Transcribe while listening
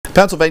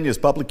Pennsylvania's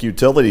Public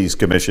Utilities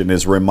Commission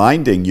is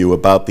reminding you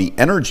about the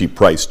energy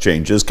price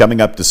changes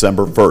coming up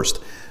December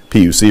 1st.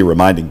 PUC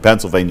reminding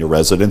Pennsylvania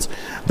residents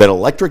that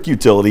electric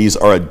utilities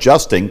are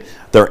adjusting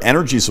their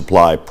energy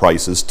supply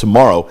prices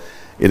tomorrow.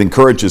 It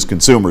encourages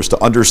consumers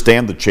to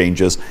understand the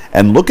changes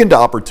and look into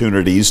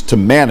opportunities to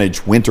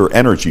manage winter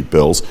energy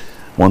bills.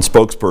 One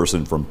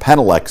spokesperson from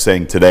Penelec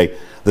saying today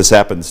this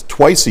happens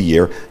twice a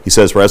year. He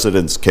says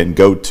residents can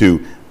go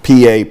to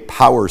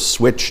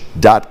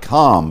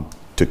papowerswitch.com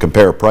to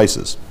compare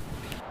prices.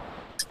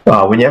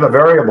 When you have a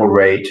variable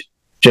rate,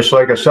 just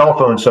like a cell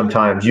phone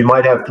sometimes, you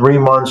might have 3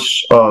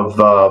 months of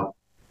a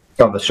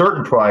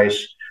certain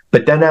price,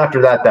 but then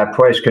after that, that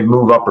price can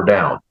move up or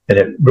down. And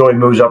it really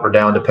moves up or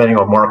down depending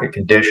on market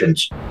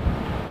conditions.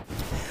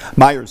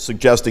 Myers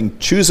suggesting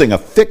choosing a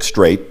fixed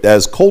rate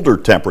as colder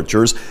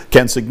temperatures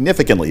can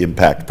significantly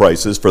impact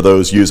prices for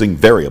those using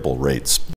variable rates.